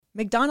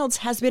McDonald's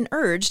has been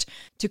urged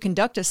to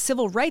conduct a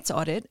civil rights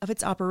audit of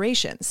its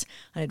operations.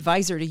 An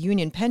advisor to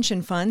union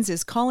pension funds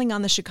is calling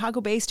on the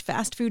Chicago-based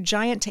fast food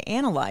giant to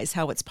analyze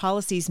how its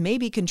policies may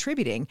be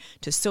contributing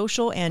to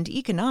social and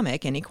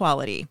economic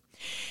inequality.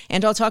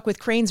 And I'll talk with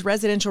Crain's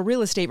residential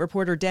real estate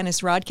reporter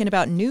Dennis Rodkin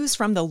about news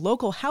from the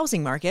local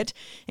housing market,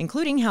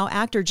 including how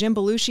actor Jim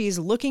Belushi is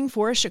looking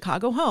for a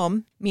Chicago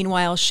home.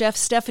 Meanwhile, chef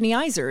Stephanie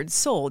Izard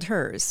sold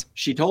hers.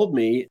 She told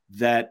me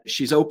that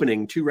she's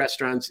opening 2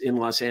 restaurants in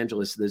Los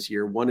Angeles this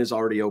year. One is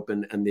already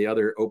open and the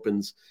other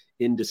opens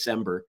in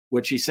December.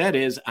 What she said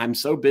is, I'm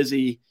so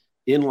busy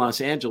in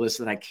Los Angeles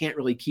that I can't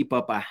really keep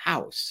up a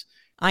house.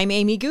 I'm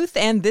Amy Guth,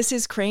 and this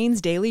is Crain's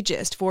Daily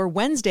Gist for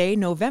Wednesday,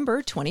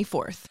 November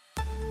 24th.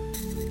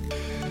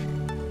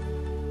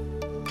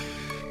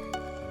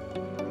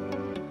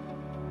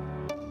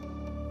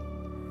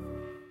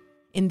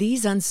 In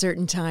these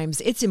uncertain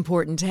times, it's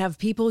important to have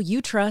people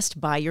you trust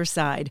by your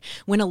side.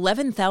 When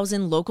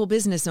 11,000 local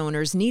business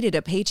owners needed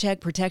a Paycheck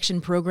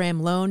Protection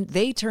Program loan,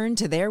 they turned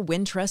to their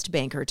Wintrust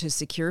banker to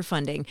secure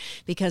funding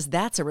because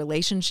that's a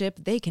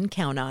relationship they can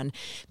count on.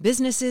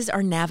 Businesses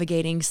are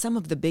navigating some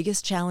of the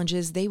biggest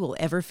challenges they will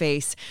ever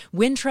face.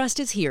 Wintrust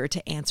is here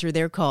to answer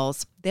their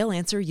calls. They'll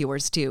answer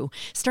yours too.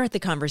 Start the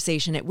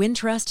conversation at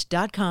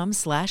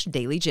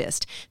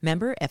wintrust.com/dailygist.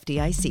 Member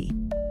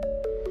FDIC.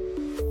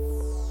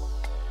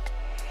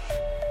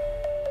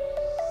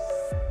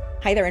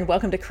 Hi there, and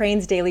welcome to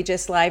Crain's Daily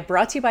Gist Live,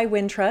 brought to you by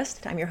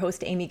Wintrust. I'm your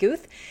host, Amy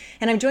Guth,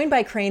 and I'm joined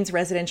by Crain's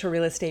residential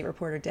real estate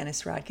reporter,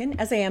 Dennis Rodkin,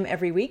 as I am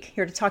every week,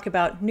 here to talk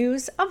about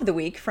news of the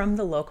week from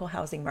the local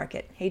housing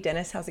market. Hey,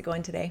 Dennis, how's it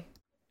going today?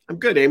 I'm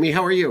good, Amy.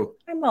 How are you?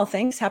 I'm well,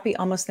 thanks. Happy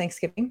almost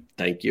Thanksgiving.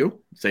 Thank you.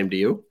 Same to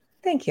you.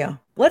 Thank you.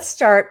 Let's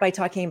start by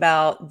talking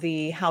about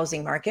the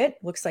housing market.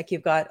 Looks like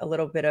you've got a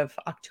little bit of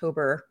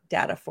October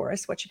data for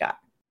us. What you got?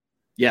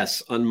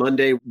 Yes, on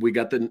Monday, we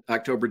got the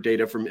October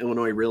data from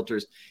Illinois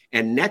Realtors,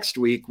 and next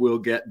week we'll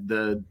get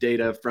the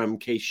data from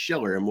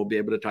Case-Shiller, and we'll be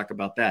able to talk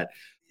about that.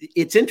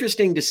 It's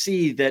interesting to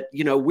see that,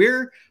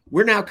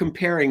 we're now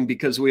comparing,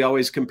 because we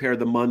always compare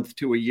the month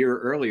to a year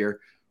earlier,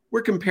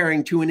 we're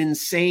comparing to an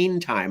insane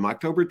time.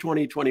 October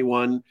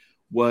 2021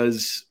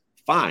 was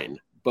fine,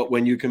 but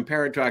when you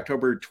compare it to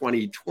October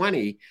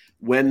 2020,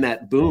 when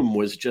that boom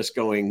was just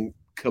going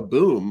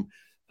kaboom,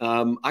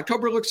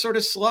 October looks sort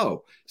of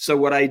slow. So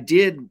what I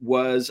did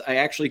was I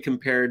actually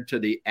compared to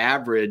the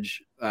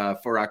average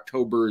for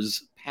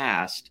October's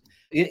past.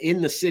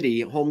 In the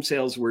city, home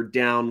sales were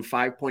down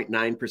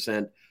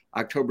 5.9%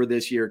 October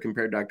this year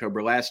compared to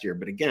October last year.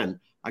 But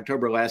again,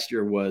 October last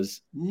year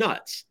was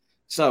nuts.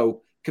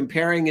 So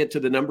comparing it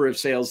to the number of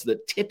sales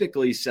that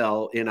typically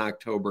sell in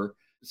October,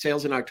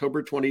 sales in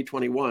October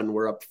 2021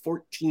 were up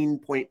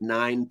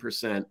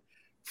 14.9%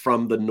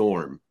 from the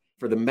norm.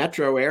 For the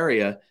metro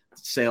area,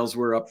 sales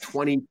were up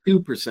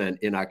 22%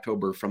 in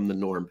October from the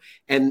norm.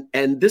 And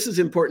this is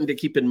important to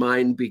keep in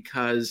mind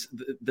because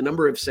the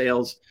number of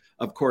sales,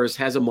 of course,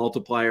 has a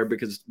multiplier,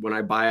 because when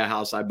I buy a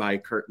house, I buy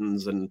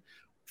curtains and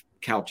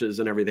couches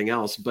and everything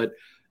else. But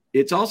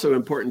it's also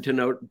important to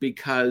note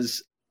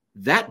because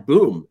that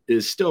boom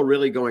is still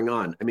really going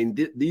on. I mean,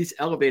 these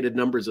elevated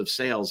numbers of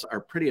sales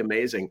are pretty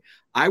amazing.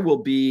 I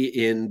will be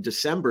in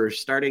December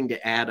starting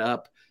to add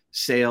up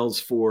sales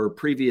for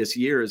previous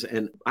years.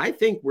 And I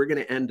think we're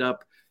going to end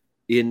up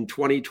in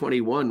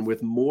 2021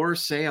 with more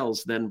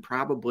sales than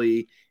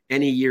probably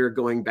any year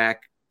going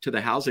back to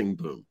the housing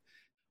boom.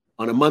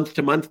 On a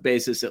month-to-month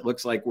basis, it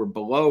looks like we're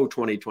below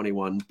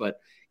 2021, but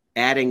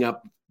adding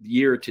up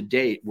year to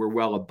date, we're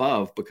well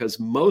above,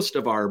 because most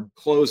of our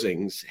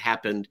closings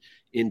happened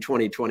in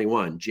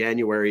 2021,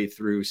 January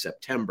through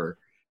September.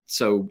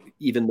 So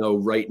even though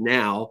right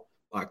now,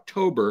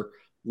 October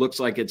looks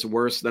like it's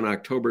worse than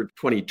October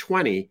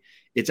 2020,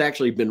 it's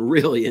actually been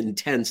really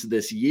intense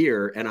this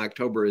year, and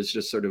October is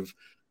just sort of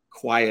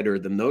quieter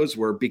than those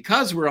were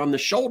because we're on the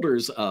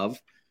shoulders of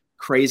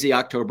crazy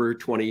October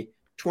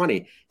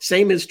 2020.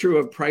 Same is true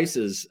of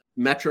prices.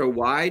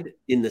 Metro-wide,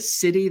 in the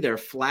city, they're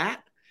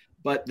flat,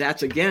 but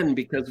that's again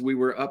because we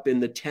were up in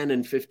the 10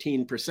 and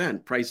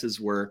 15% prices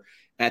were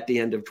at the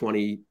end of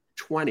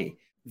 2020.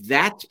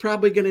 That's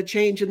probably going to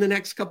change in the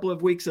next couple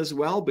of weeks as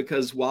well,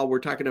 because while we're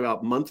talking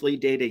about monthly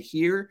data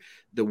here,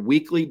 the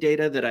weekly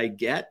data that I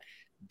get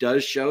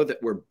does show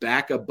that we're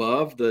back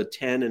above the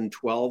 10 and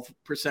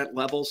 12%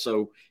 level.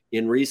 So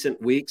in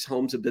recent weeks,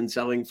 homes have been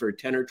selling for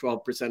 10 or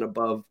 12%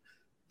 above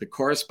the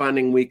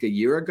corresponding week a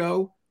year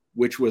ago,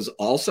 which was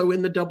also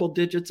in the double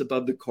digits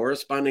above the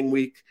corresponding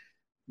week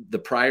the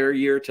prior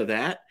year to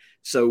that.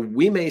 So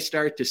we may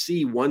start to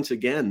see once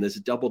again this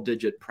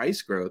double-digit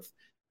price growth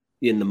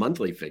in the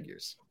monthly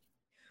figures.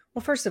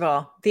 Well, first of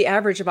all, the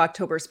average of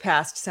October's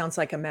past sounds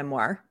like a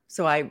memoir.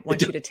 So I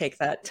want you to take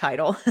that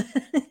title,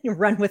 you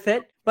run with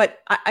it. But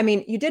I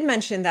mean, you did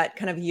mention that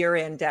kind of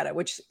year-end data,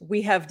 which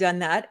we have done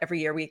that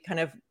every year. We kind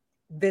of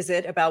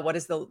visit about what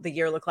does the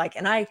year look like.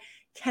 And I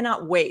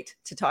cannot wait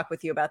to talk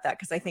with you about that,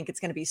 because I think it's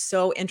going to be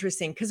so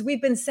interesting, because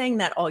we've been saying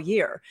that all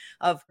year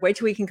of wait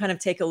till we can kind of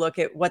take a look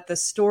at what the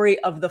story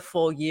of the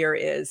full year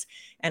is.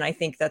 And I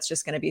think that's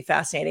just going to be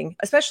fascinating,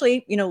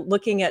 especially,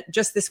 looking at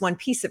just this one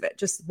piece of it,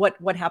 just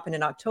what happened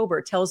in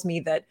October tells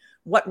me that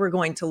what we're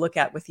going to look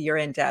at with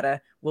year-end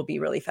data will be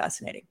really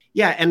fascinating.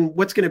 Yeah. And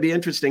what's going to be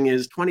interesting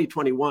is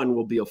 2021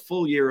 will be a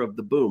full year of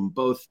the boom,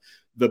 both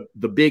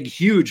the big,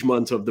 huge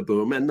months of the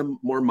boom and the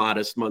more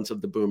modest months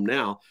of the boom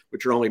now,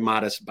 which are only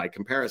modest by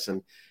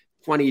comparison.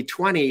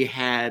 2020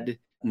 had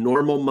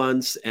normal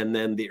months and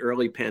then the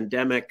early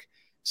pandemic.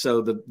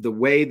 So the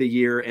way the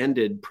year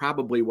ended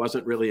probably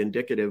wasn't really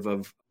indicative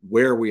of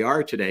where we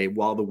are today,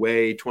 while the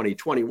way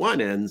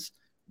 2021 ends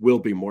will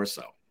be more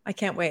so. I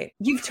can't wait.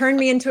 You've turned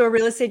me into a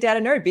real estate data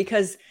nerd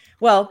because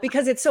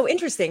it's so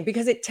interesting,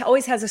 because it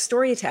always has a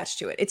story attached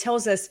to it. It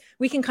tells us,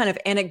 we can kind of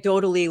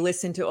anecdotally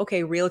listen to,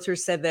 okay, realtors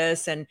said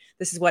this, and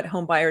this is what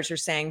home buyers are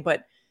saying,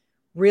 but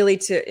really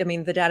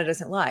the data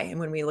doesn't lie.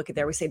 And when we look at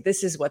there, we say,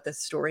 this is what the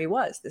story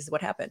was. This is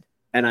what happened.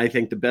 And I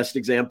think the best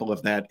example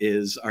of that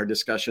is our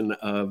discussion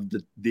of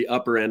the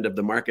upper end of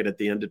the market at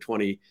the end of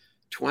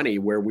 2020,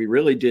 where we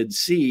really did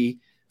see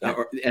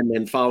and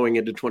then following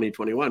into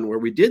 2021, where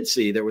we did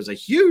see there was a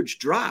huge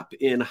drop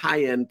in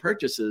high-end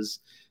purchases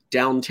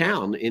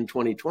downtown in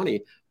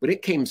 2020, but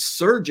it came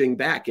surging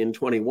back in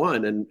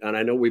 21. And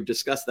I know we've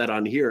discussed that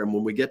on here. And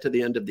when we get to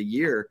the end of the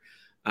year,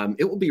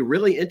 it will be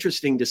really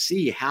interesting to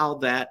see how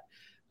that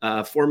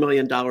 $4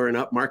 million and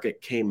up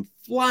market came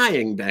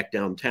flying back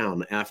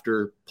downtown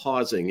after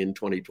pausing in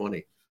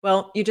 2020.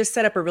 Well, you just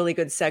set up a really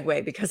good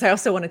segue, because I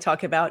also want to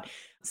talk about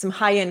some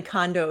high-end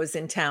condos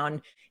in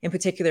town. In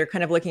particular,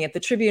 kind of looking at the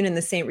Tribune and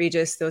the St.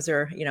 Regis. Those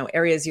are,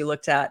 areas you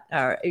looked at.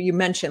 You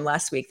mentioned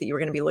last week that you were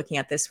going to be looking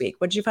at this week.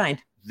 What did you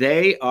find?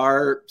 They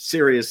are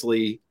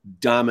seriously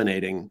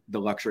dominating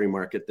the luxury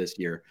market this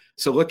year.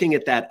 So looking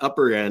at that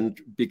upper end,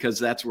 because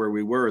that's where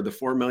we were, the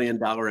 $4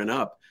 million and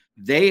up,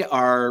 they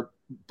are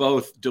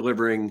both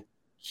delivering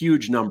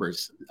huge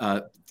numbers.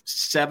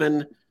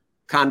 7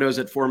 condos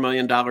at $4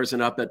 million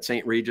and up at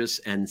St. Regis,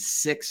 and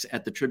 6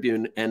 at the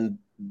Tribune, and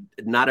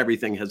not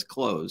everything has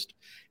closed.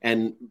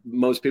 And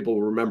most people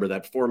will remember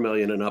that 4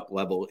 million and up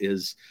level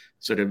is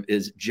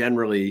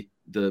generally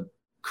the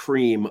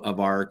cream of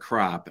our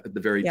crop at the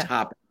very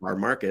top of our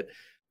market.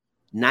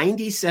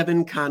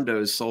 97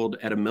 condos sold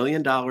at $1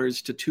 million to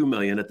 $2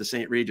 million at the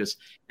St. Regis,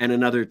 and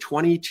another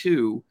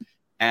 22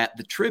 at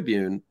the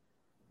Tribune.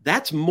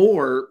 That's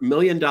more $1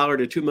 million to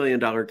 $2 million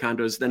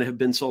condos than have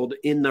been sold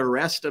in the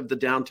rest of the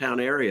downtown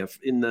area,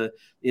 in the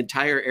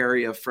entire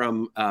area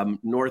from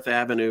North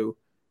Avenue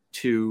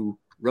to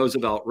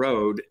Roosevelt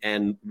Road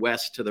and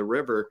west to the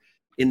river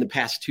in the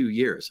past 2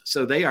 years.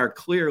 So they are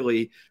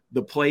clearly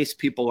the place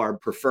people are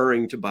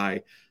preferring to buy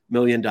 $1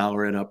 million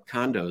and up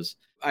condos.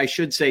 I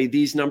should say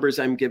these numbers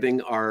I'm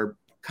giving are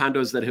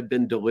condos that have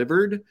been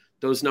delivered.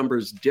 Those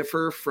numbers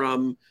differ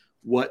from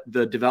what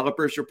the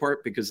developers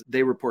report, because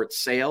they report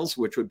sales,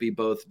 which would be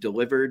both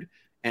delivered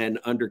and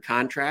under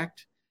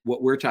contract.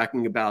 What we're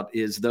talking about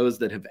is those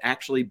that have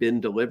actually been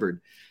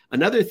delivered.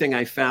 Another thing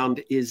I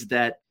found is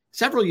that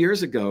several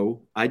years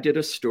ago, I did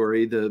a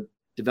story. The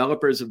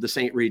developers of the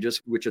St.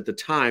 Regis, which at the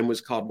time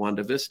was called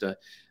Wanda Vista,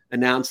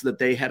 announced that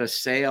they had a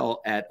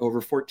sale at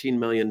over $14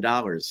 million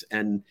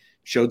and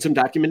showed some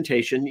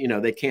documentation.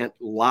 They can't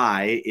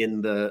lie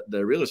in the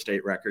real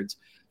estate records.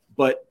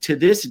 But to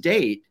this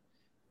date,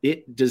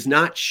 it does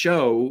not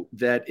show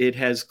that it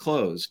has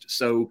closed.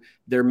 So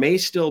there may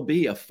still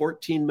be a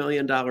 $14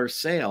 million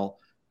sale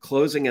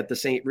closing at the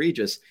St.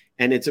 Regis.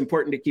 And it's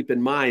important to keep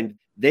in mind,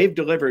 they've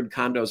delivered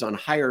condos on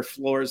higher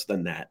floors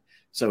than that.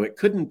 So it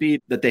couldn't be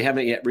that they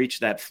haven't yet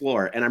reached that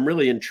floor. And I'm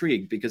really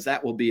intrigued, because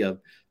that will be a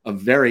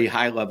very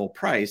high level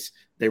price.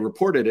 They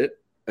reported it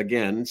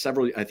again,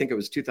 I think it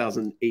was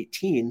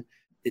 2018.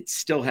 It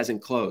still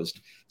hasn't closed.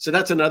 So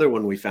that's another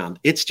one we found.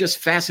 It's just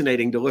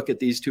fascinating to look at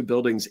these two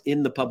buildings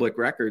in the public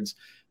records,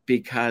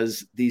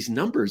 because these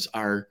numbers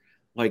are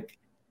like,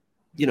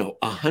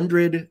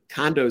 100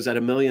 condos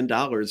at $1 million.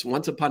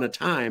 Once upon a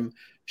time,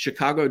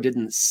 Chicago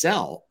didn't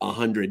sell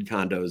 100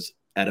 condos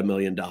at $1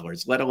 million,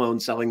 let alone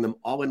selling them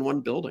all in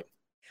one building.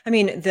 I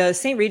mean, the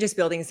St. Regis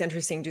building is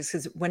interesting just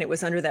because when it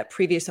was under that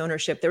previous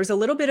ownership, there was a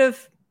little bit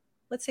of,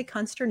 let's say,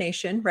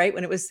 consternation, right?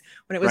 When it was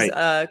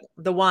right.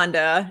 The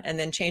Wanda and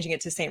then changing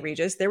it to St.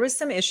 Regis, there was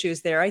some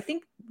issues there. I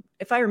think,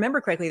 if I remember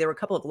correctly, there were a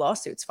couple of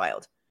lawsuits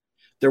filed.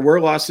 There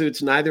were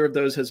lawsuits. Neither of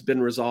those has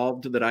been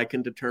resolved that I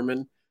can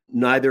determine.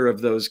 Neither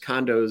of those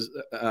condos,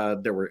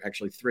 there were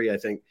actually 3, I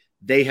think,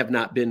 they have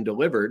not been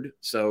delivered.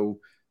 So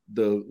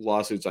the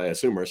lawsuits, I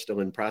assume, are still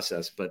in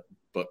process, but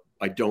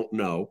I don't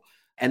know.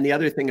 And the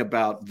other thing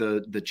about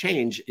the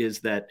change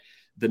is that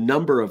the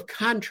number of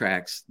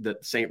contracts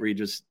that St.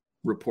 Regis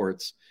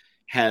reports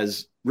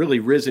has really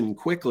risen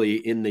quickly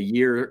in the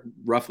year,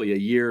 roughly a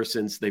year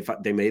since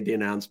they made the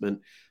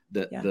announcement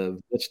that the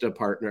Vista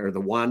partner, or the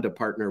Wanda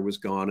partner, was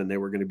gone and they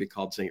were going to be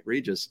called St.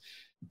 Regis.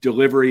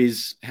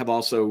 Deliveries have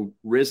also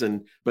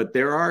risen, but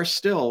there are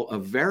still a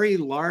very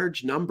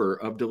large number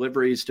of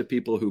deliveries to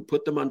people who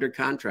put them under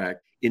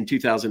contract in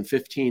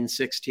 2015,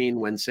 16,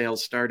 when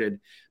sales started.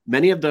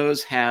 Many of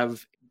those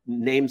have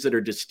names that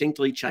are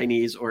distinctly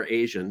Chinese or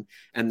Asian,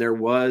 and there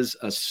was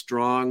a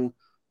strong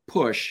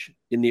push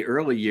in the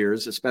early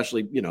years,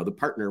 especially, the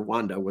partner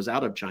Wanda was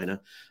out of China.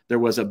 There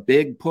was a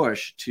big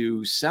push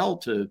to sell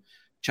to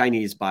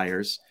Chinese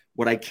buyers.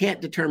 What I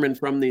can't determine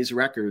from these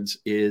records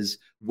is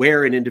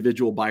where an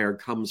individual buyer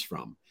comes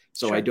from.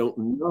 So sure. I don't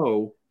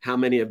know how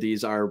many of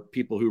these are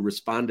people who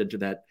responded to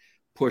that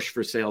push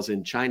for sales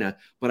in China,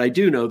 but I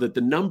do know that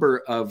the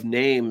number of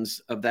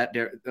names of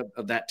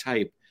that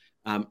type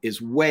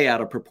is way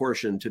out of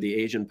proportion to the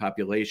Asian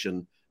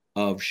population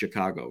of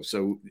Chicago.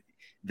 So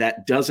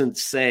that doesn't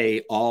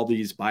say all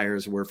these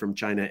buyers were from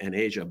China and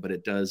Asia, but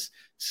it does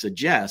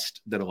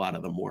suggest that a lot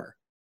of them were.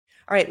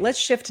 All right, let's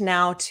shift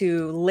now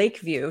to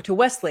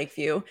West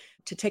Lakeview,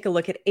 to take a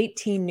look at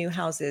 18 new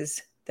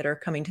houses that are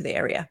coming to the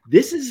area.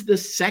 This is the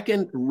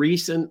second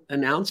recent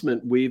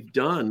announcement we've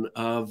done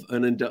of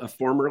a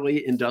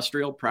formerly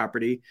industrial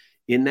property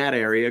in that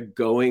area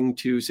going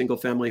to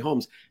single-family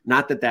homes.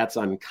 Not that that's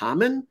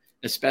uncommon,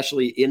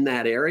 especially in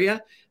that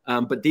area,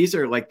 but these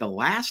are like the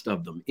last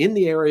of them. In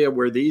the area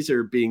where these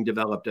are being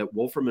developed at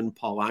Wolfram and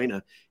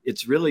Paulina,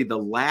 it's really the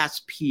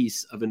last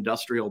piece of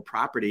industrial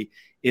property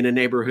in a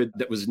neighborhood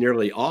that was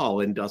nearly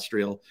all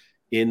industrial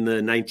in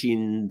the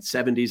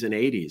 1970s and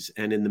 80s.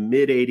 And in the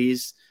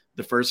mid-80s,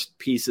 the first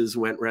pieces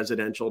went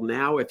residential.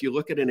 Now, if you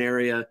look at an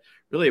area,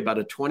 really about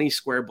a 20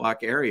 square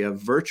block area,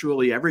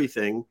 virtually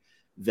everything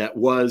that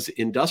was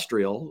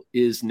industrial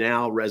is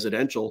now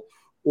residential,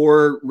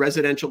 or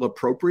residential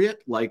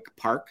appropriate, like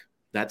park,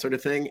 that sort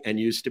of thing, and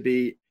used to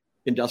be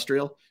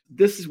industrial.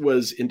 This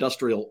was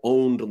industrial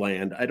owned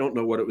land. I don't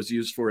know what it was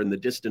used for in the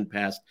distant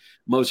past.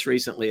 Most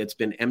recently, it's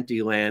been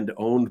empty land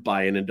owned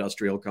by an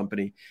industrial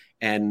company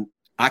and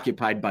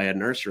occupied by a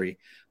nursery.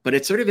 But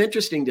it's sort of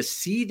interesting to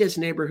see this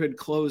neighborhood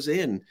close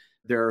in.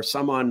 There are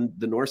some on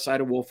the north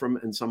side of Wolfram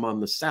and some on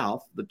the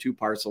south. The two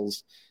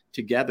parcels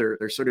together,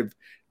 they're sort of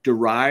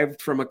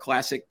derived from a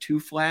classic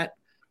two-flat,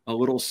 a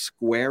little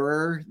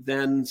squarer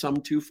than some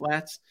two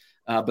flats,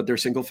 but they're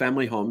single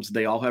family homes.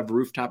 They all have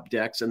rooftop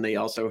decks, and they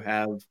also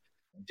have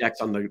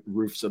decks on the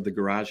roofs of the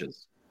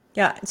garages.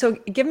 Yeah. So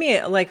give me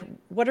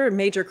what are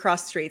major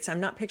cross streets?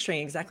 I'm not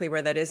picturing exactly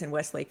where that is in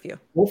West Lakeview.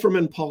 Wolfram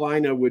and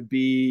Paulina would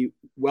be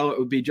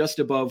just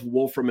above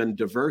Wolfram and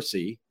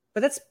Diversey. But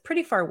that's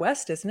pretty far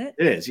west, isn't it?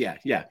 It is. Yeah.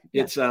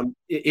 It's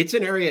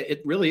an area,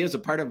 it really is a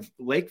part of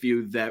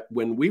Lakeview that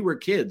when we were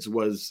kids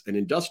was an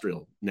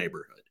industrial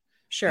neighborhood.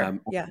 Sure.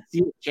 Yeah.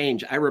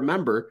 Change. I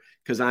remember,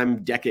 because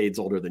I'm decades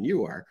older than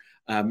you are.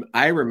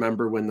 I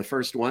remember when the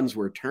first ones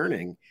were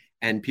turning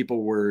and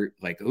people were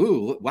like,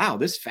 "Ooh, wow,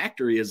 this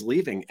factory is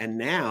leaving." And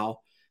now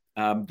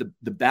the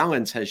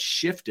balance has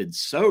shifted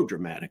so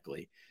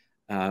dramatically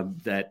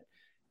that,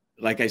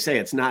 like I say,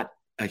 it's not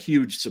a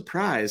huge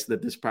surprise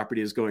that this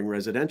property is going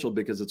residential,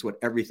 because it's what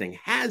everything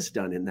has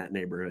done in that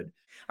neighborhood.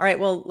 All right,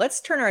 well,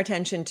 let's turn our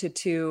attention to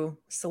two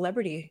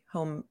celebrity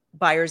home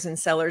buyers and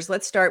sellers.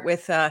 Let's start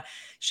with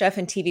chef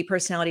and TV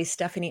personality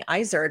Stephanie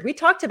Izard. We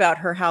talked about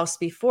her house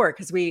before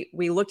because we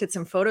looked at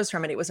some photos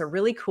from it. It was a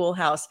really cool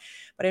house,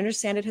 but I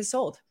understand it has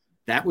sold.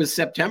 That was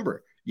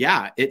September.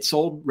 Yeah, it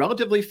sold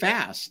relatively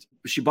fast.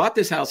 She bought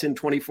this house in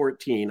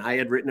 2014. I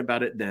had written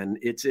about it then.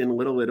 It's in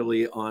Little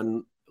Italy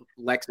on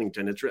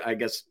Lexington.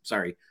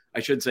 I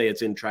should say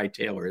it's in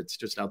Tri-Taylor. It's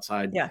just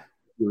outside. Yeah.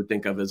 You would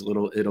think of as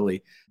Little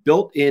Italy.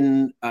 Built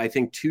in, I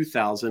think,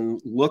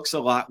 2000, looks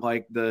a lot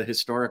like the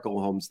historical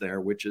homes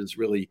there, which is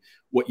really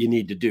what you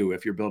need to do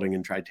if you're building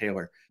in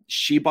Tri-Taylor.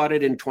 She bought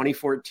it in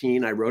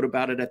 2014. I wrote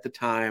about it at the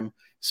time,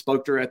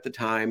 spoke to her at the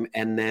time,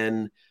 and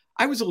then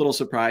I was a little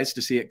surprised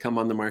to see it come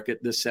on the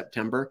market this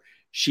September.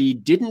 She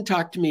didn't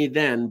talk to me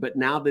then, but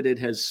now that it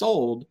has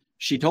sold,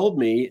 she told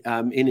me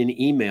in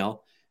an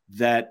email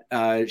that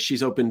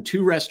she's opened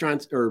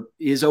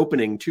is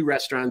opening two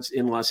restaurants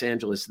in Los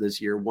Angeles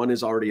this year. One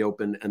is already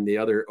open and the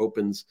other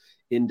opens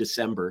in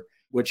December.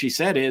 What she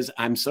said is,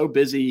 "I'm so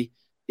busy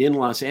in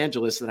Los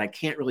Angeles that I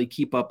can't really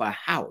keep up a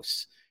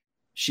house."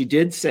 She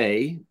did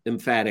say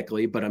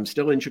emphatically, "But I'm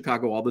still in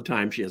Chicago all the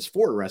time." She has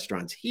 4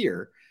 restaurants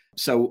here.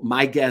 So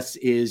my guess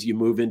is you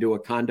move into a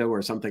condo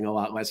or something a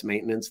lot less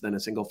maintenance than a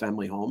single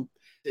family home.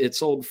 It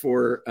sold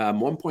for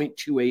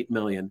 $1.28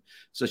 million.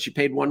 So she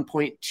paid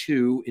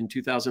 $1.2 in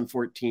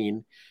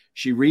 2014.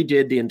 She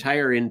redid the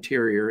entire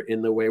interior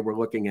in the way we're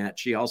looking at.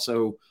 She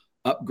also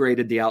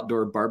upgraded the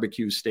outdoor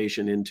barbecue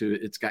station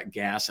it's got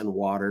gas and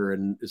water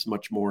and is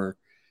much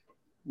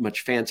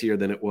fancier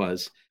than it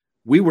was.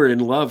 We were in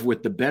love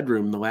with the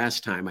bedroom the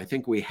last time. I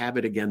think we have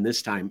it again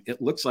this time.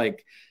 It looks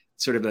like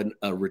sort of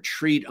a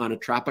retreat on a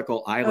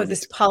tropical island. Oh,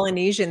 this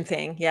Polynesian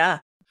thing. Yeah.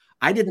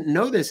 I didn't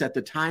know this at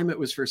the time it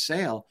was for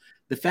sale.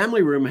 The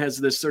family room has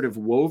this sort of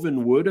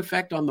woven wood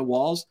effect on the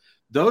walls.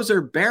 Those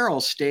are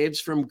barrel staves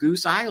from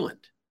Goose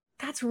Island.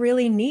 That's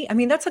really neat. I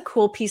mean, that's a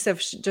cool piece of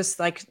just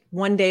like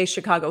one day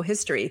Chicago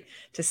history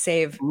to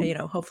save,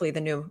 hopefully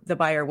the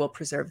buyer will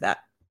preserve that.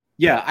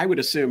 Yeah, I would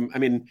assume, I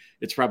mean,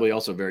 it's probably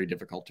also very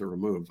difficult to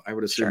remove. I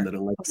would assume that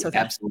unless you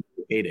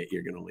absolutely hate it,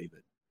 you're going to leave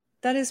it.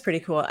 That is pretty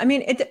cool. I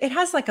mean, it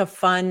has like a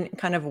fun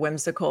kind of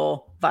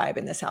whimsical vibe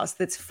in this house.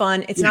 That's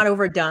fun. It's not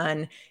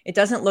overdone. It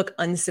doesn't look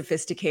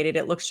unsophisticated.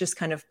 It looks just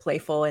kind of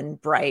playful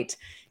and bright.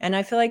 And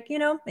I feel like,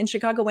 in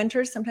Chicago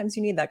winters, sometimes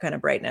you need that kind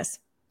of brightness.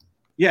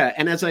 Yeah.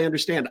 And as I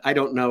understand, I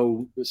don't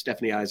know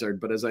Stephanie Izard,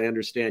 but as I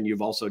understand,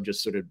 you've also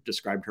just sort of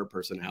described her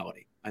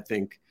personality. I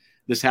think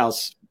this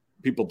house,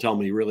 people tell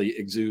me, really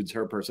exudes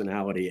her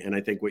personality. And I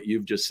think what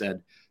you've just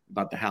said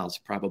about the house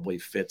probably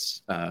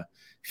fits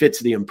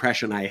the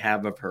impression I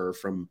have of her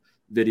from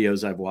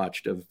videos I've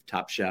watched of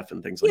Top Chef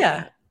and things like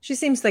that. Yeah, she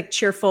seems like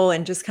cheerful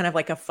and just kind of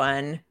like a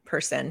fun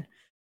person.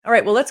 All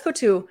right, well, let's go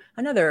to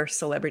another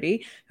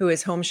celebrity who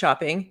is home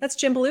shopping. That's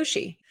Jim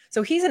Belushi.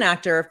 So he's an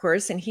actor, of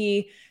course, and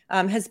he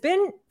has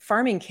been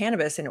farming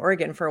cannabis in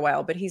Oregon for a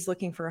while, but he's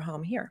looking for a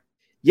home here.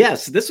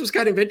 Yes, this was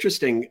kind of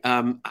interesting.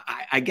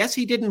 I guess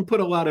he didn't put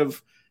a lot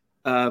of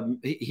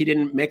he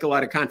didn't make a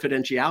lot of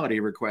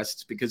confidentiality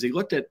requests because he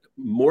looked at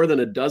more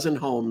than a dozen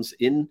homes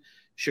in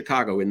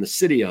Chicago, in the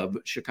city of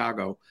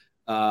Chicago,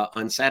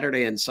 on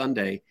Saturday and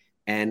Sunday.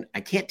 And I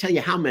can't tell you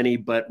how many,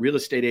 but real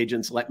estate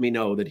agents let me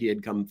know that he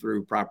had come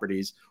through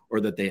properties or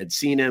that they had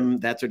seen him,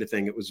 that sort of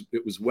thing. It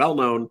was well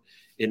known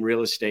in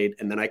real estate.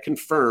 And then I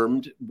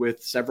confirmed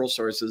with several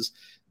sources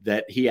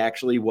that he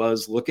actually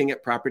was looking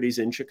at properties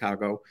in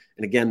Chicago.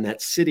 And again,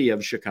 that city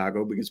of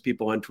Chicago, because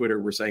people on Twitter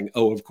were saying,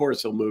 oh, of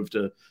course he'll move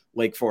to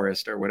Lake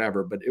Forest or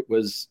whatever, but it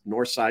was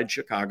North Side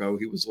Chicago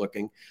he was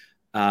looking.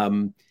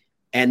 And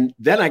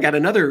then I got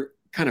another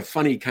kind of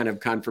funny kind of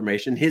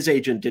confirmation. His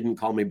agent didn't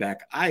call me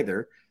back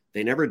either.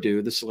 They never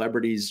do. The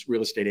celebrities,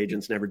 real estate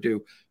agents never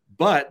do.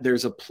 But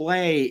there's a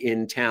play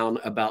in town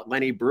about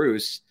Lenny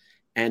Bruce,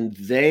 and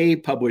they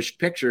published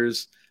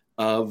pictures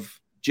of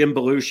Jim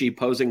Belushi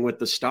posing with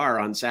the star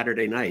on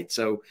Saturday night.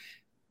 So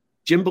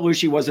Jim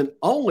Belushi wasn't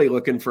only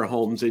looking for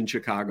homes in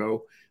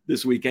Chicago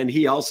this weekend.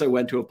 He also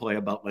went to a play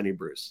about Lenny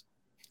Bruce.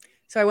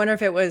 So I wonder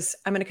if it was,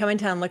 I'm going to come in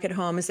town, look at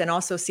homes, and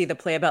also see the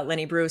play about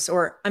Lenny Bruce,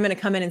 or I'm going to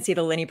come in and see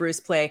the Lenny Bruce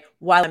play.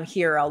 While I'm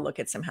here, I'll look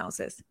at some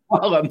houses.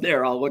 While I'm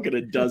there, I'll look at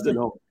a dozen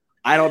homes.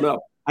 I don't know.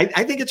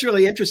 I think it's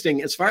really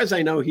interesting. As far as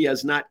I know, he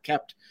has not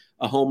kept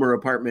a home or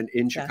apartment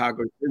in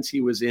Chicago since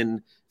he was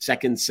in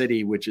Second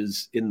City, which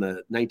is in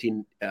the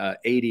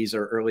 1980s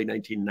or early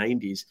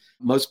 1990s.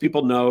 Most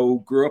people know,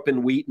 grew up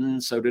in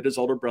Wheaton. So did his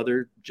older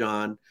brother,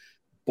 John,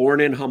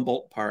 born in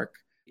Humboldt Park.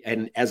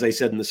 And as I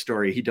said in the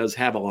story, he does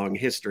have a long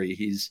history.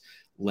 He's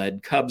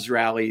led Cubs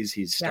rallies.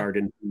 He's starred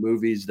in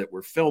movies that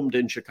were filmed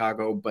in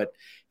Chicago, but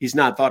he's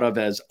not thought of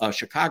as a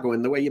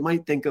Chicagoan the way you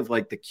might think of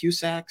like the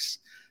Cusacks.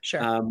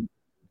 Sure.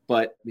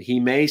 But he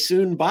may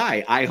soon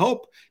buy. I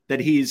hope that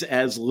he's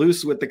as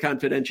loose with the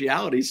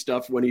confidentiality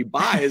stuff when he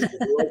buys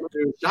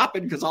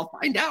shopping, because I'll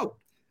find out.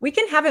 We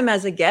can have him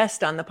as a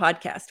guest on the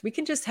podcast. We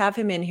can just have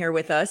him in here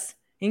with us.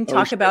 He can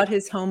talk about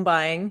his home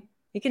buying.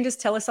 He can just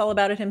tell us all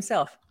about it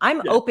himself.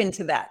 I'm open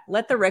to that.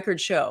 Let the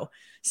record show.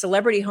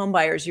 Celebrity home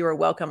buyers, you are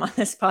welcome on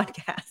this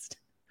podcast.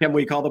 Can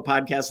we call the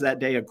podcast that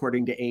day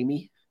according to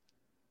Amy?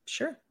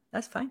 Sure.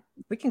 That's fine.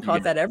 We can call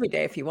it that every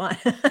day if you want.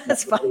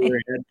 That's fine.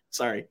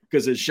 Sorry,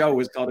 because his show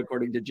was called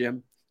According to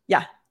Jim.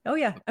 Yeah. Oh,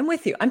 yeah. I'm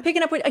with you. I'm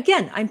picking up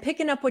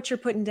what you're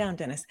putting down,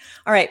 Dennis.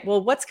 All right.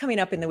 Well, what's coming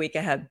up in the week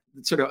ahead?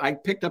 I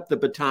picked up the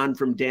baton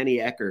from Danny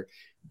Ecker.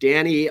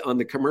 Danny, on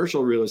the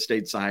commercial real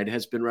estate side,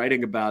 has been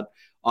writing about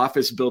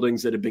office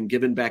buildings that have been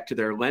given back to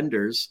their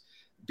lenders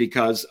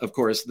because, of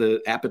course, the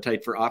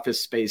appetite for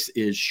office space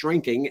is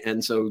shrinking.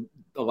 And so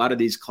a lot of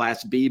these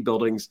Class B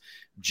buildings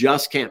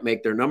just can't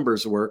make their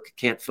numbers work,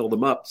 can't fill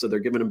them up. So they're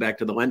giving them back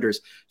to the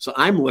lenders. So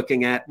I'm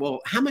looking at, well,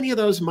 how many of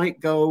those might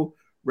go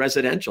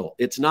residential?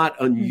 It's not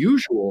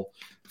unusual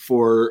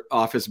for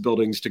office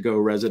buildings to go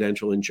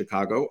residential in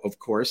Chicago, of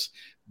course.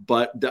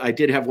 But I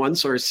did have one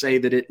source say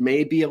that it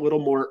may be a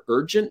little more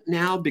urgent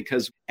now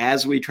because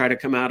as we try to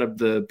come out of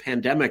the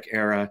pandemic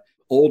era,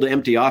 old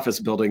empty office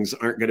buildings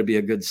aren't going to be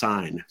a good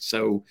sign.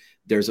 So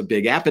there's a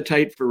big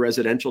appetite for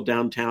residential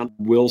downtown.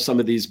 Will some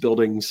of these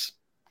buildings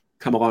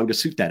come along to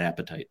suit that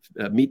appetite,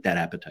 meet that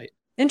appetite?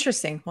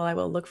 Interesting. Well, I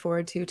will look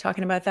forward to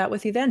talking about that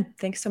with you then.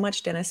 Thanks so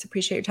much, Dennis.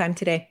 Appreciate your time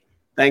today.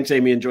 Thanks,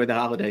 Amy. Enjoy the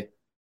holiday.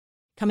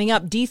 Coming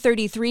up,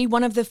 D33,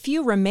 one of the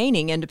few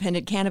remaining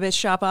independent cannabis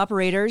shop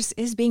operators,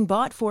 is being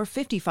bought for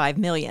 $55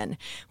 million.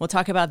 We'll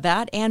talk about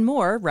that and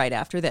more right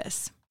after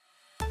this.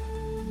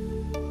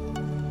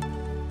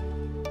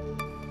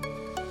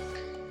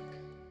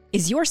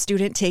 Is your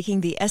student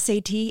taking the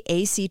SAT,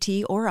 ACT,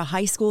 or a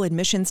high school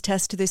admissions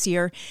test this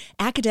year?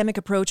 Academic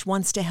Approach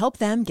wants to help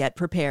them get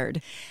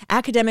prepared.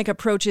 Academic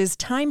Approach's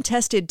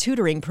time-tested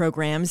tutoring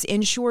programs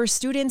ensure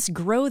students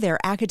grow their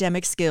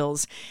academic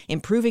skills,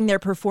 improving their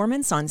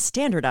performance on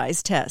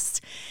standardized tests.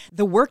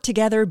 The work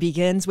together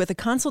begins with a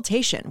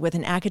consultation with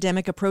an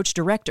Academic Approach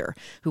director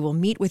who will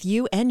meet with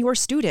you and your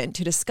student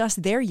to discuss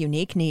their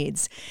unique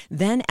needs.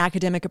 Then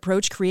Academic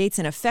Approach creates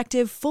an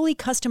effective, fully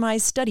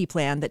customized study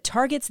plan that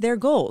targets their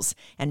goals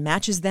and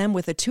matches them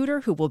with a tutor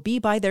who will be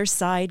by their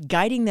side,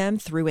 guiding them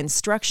through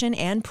instruction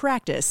and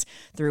practice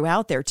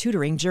throughout their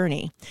tutoring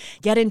journey.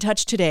 Get in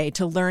touch today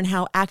to learn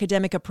how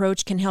Academic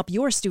Approach can help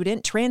your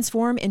student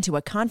transform into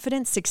a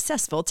confident,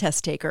 successful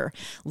test taker.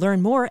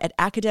 Learn more at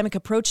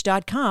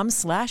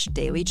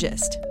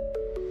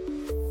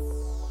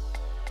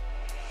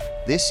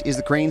academicapproach.com/dailygist. This is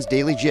the Crain's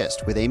Daily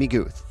Gist with Amy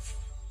Guth.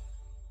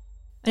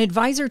 An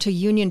advisor to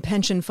union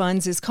pension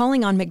funds is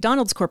calling on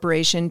McDonald's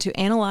Corporation to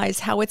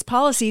analyze how its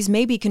policies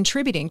may be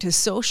contributing to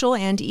social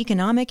and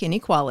economic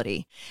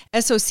inequality.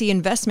 SOC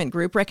Investment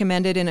Group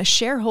recommended in a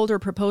shareholder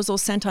proposal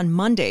sent on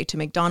Monday to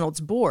McDonald's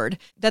board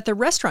that the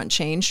restaurant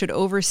chain should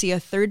oversee a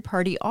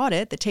third-party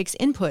audit that takes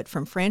input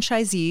from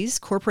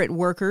franchisees, corporate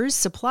workers,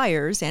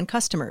 suppliers, and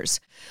customers.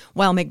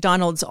 While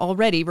McDonald's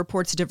already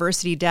reports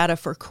diversity data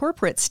for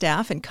corporate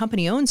staff and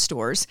company-owned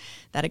stores,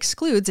 that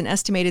excludes an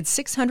estimated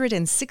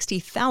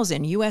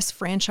 660,000 U.S.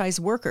 franchise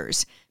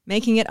workers,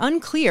 making it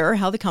unclear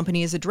how the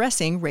company is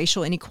addressing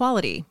racial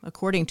inequality,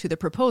 according to the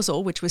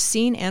proposal, which was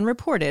seen and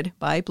reported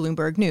by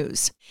Bloomberg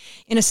News.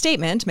 In a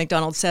statement,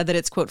 McDonald's said that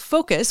its, quote,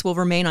 focus will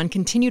remain on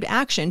continued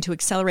action to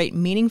accelerate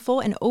meaningful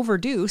and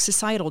overdue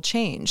societal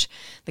change.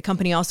 The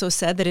company also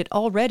said that it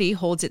already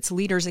holds its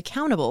leaders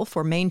accountable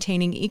for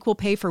maintaining equal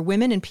pay for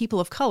women and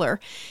people of color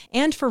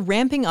and for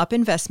ramping up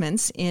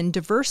investments in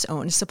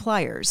diverse-owned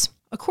suppliers.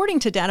 According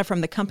to data from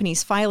the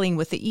company's filing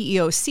with the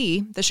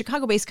EEOC, the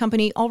Chicago-based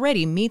company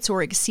already meets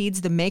or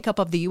exceeds the makeup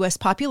of the U.S.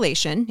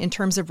 population in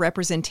terms of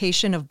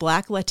representation of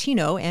Black,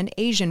 Latino, and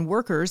Asian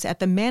workers at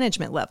the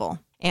management level,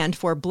 and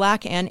for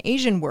Black and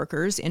Asian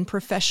workers in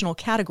professional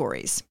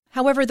categories.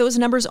 However, those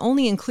numbers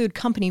only include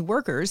company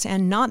workers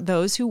and not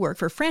those who work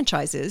for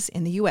franchises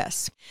in the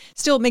U.S.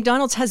 Still,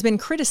 McDonald's has been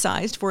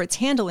criticized for its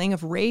handling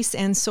of race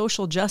and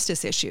social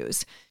justice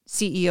issues.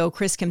 CEO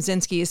Chris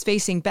Kempczinski is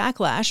facing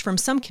backlash from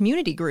some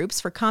community groups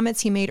for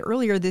comments he made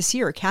earlier this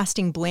year,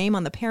 casting blame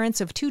on the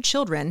parents of 2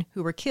 children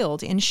who were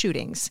killed in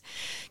shootings.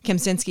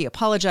 Kempczinski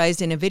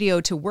apologized in a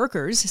video to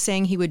workers,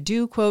 saying he would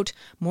do, quote,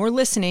 more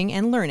listening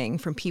and learning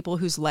from people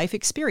whose life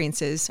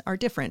experiences are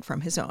different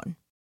from his own.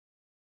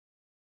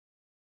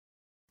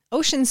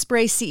 Ocean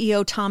Spray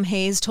CEO Tom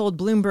Hayes told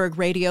Bloomberg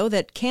Radio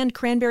that canned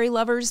cranberry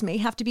lovers may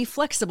have to be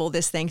flexible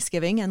this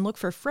Thanksgiving and look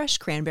for fresh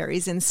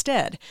cranberries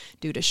instead,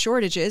 due to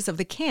shortages of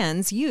the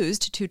cans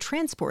used to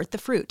transport the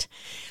fruit.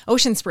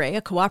 Ocean Spray,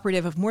 a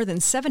cooperative of more than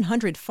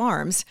 700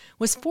 farms,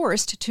 was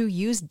forced to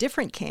use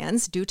different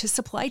cans due to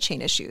supply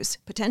chain issues,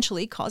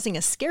 potentially causing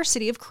a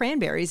scarcity of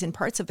cranberries in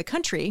parts of the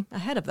country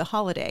ahead of the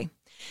holiday.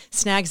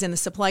 Snags in the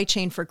supply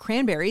chain for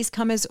cranberries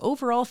come as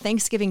overall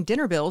Thanksgiving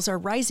dinner bills are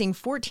rising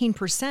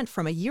 14%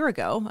 from a year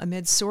ago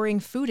amid soaring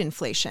food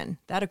inflation,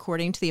 that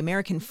according to the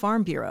American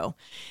Farm Bureau.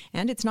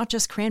 And it's not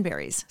just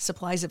cranberries.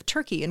 Supplies of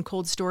turkey in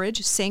cold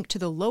storage sank to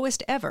the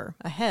lowest ever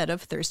ahead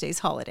of Thursday's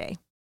holiday.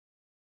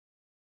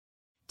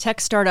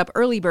 Tech startup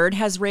Earlybird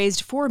has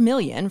raised $4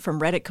 million from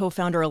Reddit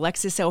co-founder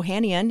Alexis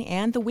Ohanian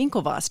and the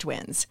Winklevoss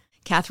twins.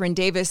 Catherine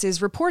Davis is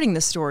reporting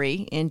the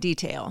story in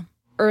detail.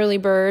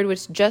 Earlybird,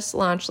 which just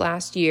launched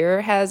last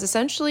year, has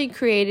essentially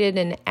created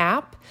an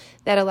app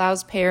that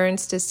allows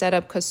parents to set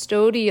up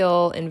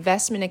custodial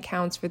investment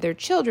accounts for their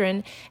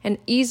children and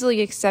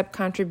easily accept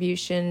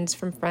contributions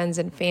from friends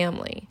and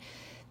family.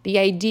 The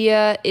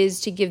idea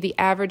is to give the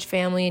average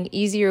family an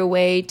easier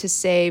way to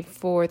save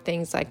for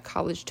things like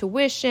college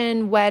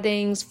tuition,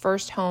 weddings,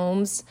 first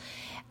homes,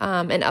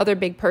 and other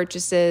big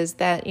purchases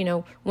that,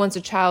 once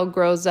a child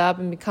grows up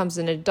and becomes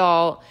an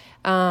adult,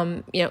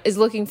 is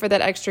looking for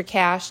that extra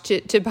cash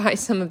to buy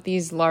some of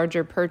these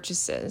larger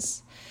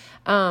purchases.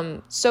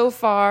 So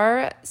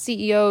far,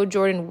 CEO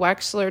Jordan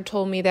Wexler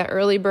told me that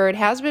Earlybird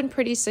has been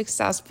pretty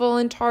successful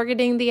in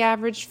targeting the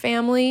average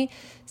family,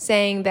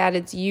 saying that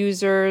its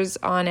users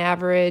on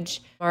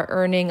average are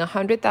earning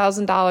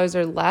 $100,000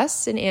 or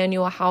less in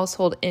annual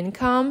household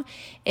income,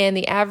 and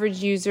the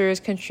average user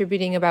is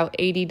contributing about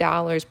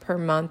 $80 per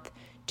month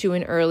to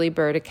an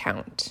Earlybird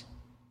account.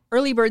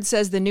 Earlybird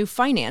says the new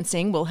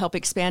financing will help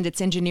expand its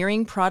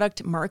engineering,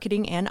 product,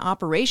 marketing, and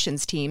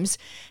operations teams,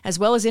 as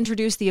well as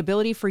introduce the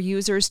ability for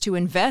users to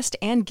invest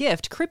and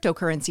gift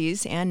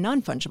cryptocurrencies and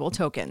non-fungible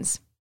tokens.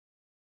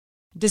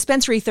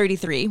 Dispensary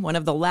 33, one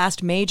of the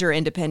last major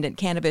independent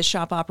cannabis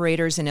shop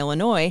operators in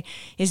Illinois,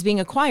 is being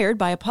acquired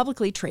by a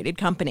publicly traded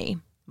company.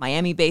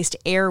 Miami-based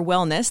Ayr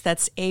Wellness,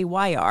 that's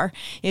AYR,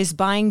 is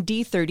buying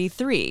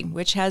D33,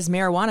 which has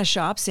marijuana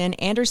shops in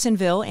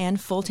Andersonville and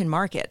Fulton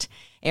Market.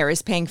 Air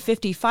is paying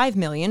 $55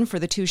 million for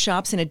the two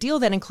shops in a deal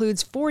that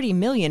includes $40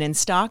 million in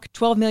stock,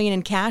 $12 million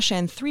in cash,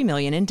 and $3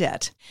 million in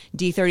debt.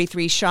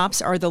 D33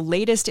 shops are the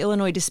latest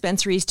Illinois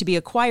dispensaries to be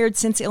acquired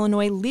since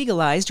Illinois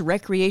legalized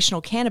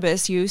recreational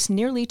cannabis use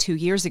nearly 2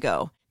 years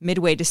ago.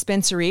 Midway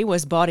Dispensary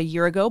was bought a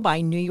year ago by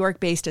New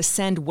York-based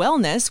Ascend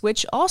Wellness,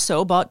 which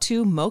also bought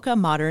two Mocha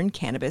Modern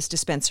cannabis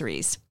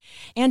dispensaries.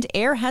 And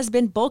Air has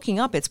been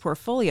bulking up its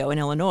portfolio in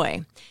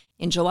Illinois.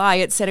 In July,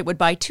 it said it would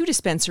buy two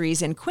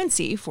dispensaries in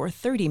Quincy for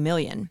 $30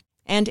 million.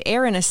 And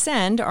Air and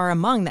Ascend are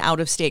among the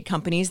out-of-state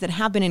companies that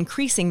have been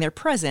increasing their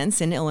presence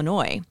in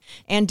Illinois.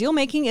 And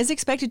deal-making is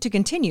expected to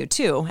continue,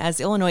 too, as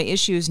Illinois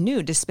issues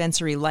new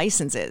dispensary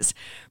licenses.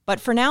 But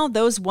for now,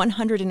 those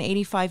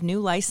 185 new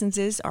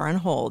licenses are on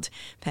hold,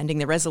 pending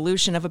the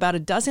resolution of about a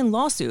dozen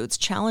lawsuits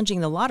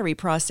challenging the lottery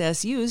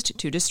process used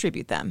to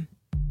distribute them.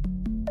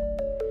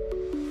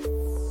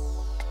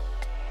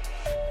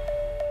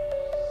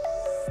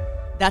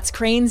 That's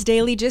Crain's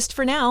Daily Gist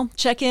for now.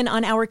 Check in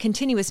on our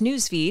continuous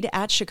news feed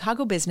at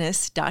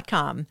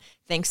chicagobusiness.com.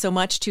 Thanks so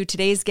much to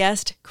today's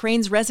guest,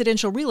 Crain's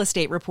residential real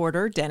estate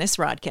reporter, Dennis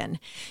Rodkin.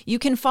 You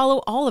can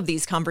follow all of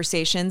these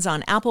conversations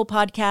on Apple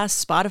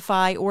Podcasts,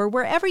 Spotify, or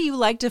wherever you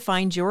like to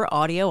find your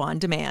audio on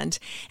demand.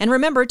 And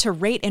remember to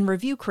rate and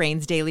review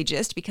Crain's Daily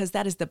Gist because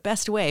that is the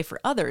best way for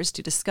others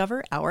to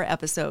discover our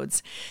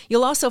episodes.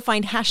 You'll also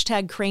find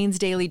hashtag Crain's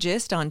Daily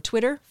Gist on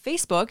Twitter,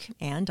 Facebook,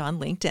 and on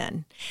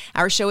LinkedIn.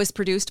 Our show is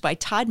produced by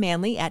Todd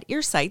Manley at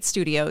Earsight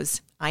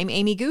Studios. I'm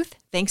Amy Guth.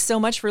 Thanks so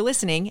much for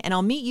listening, and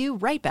I'll meet you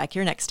right back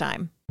here next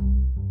time.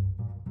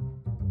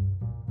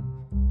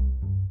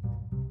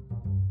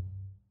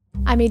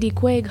 I'm AD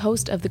Quigg,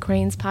 host of the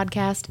Crain's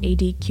podcast,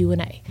 AD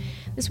Q&A.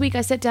 This week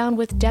I sit down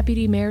with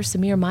Deputy Mayor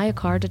Samir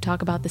Mayakar to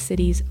talk about the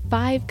city's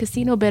 5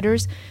 casino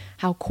bidders,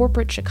 how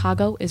corporate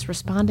Chicago is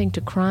responding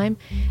to crime,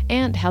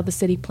 and how the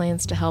city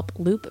plans to help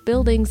Loop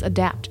Buildings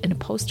adapt in a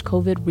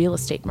post-COVID real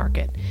estate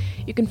market.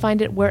 You can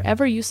find it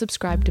wherever you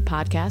subscribe to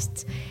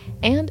podcasts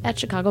and at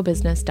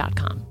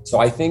chicagobusiness.com. So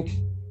I think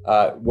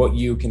what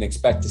you can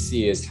expect to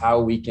see is how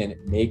we can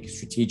make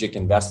strategic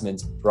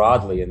investments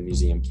broadly in the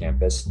museum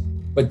campus,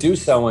 but do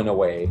so in a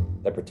way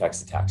that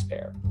protects the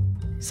taxpayer.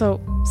 So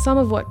some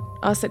of what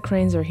us at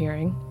Crain's are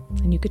hearing,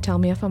 and you could tell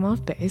me if I'm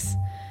off base,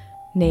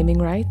 naming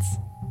rights,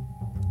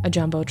 a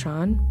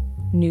Jumbotron,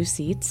 new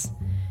seats,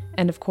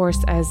 and of course,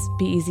 as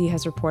BEZ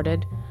has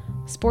reported,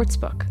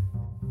 Sportsbook.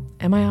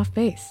 Am I off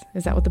base?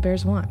 Is that what the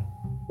Bears want?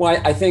 Well,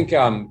 I think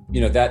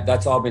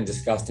that's all been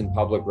discussed in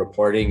public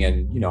reporting,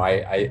 and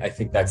I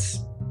think that's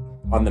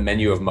on the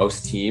menu of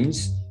most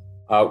teams.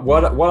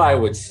 What I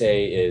would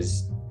say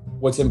is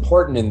what's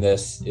important in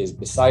this is,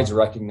 besides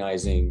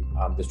recognizing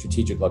the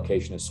strategic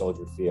location of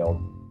Soldier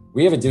Field,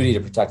 we have a duty to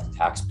protect the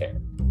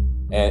taxpayer,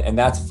 and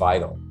that's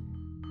vital.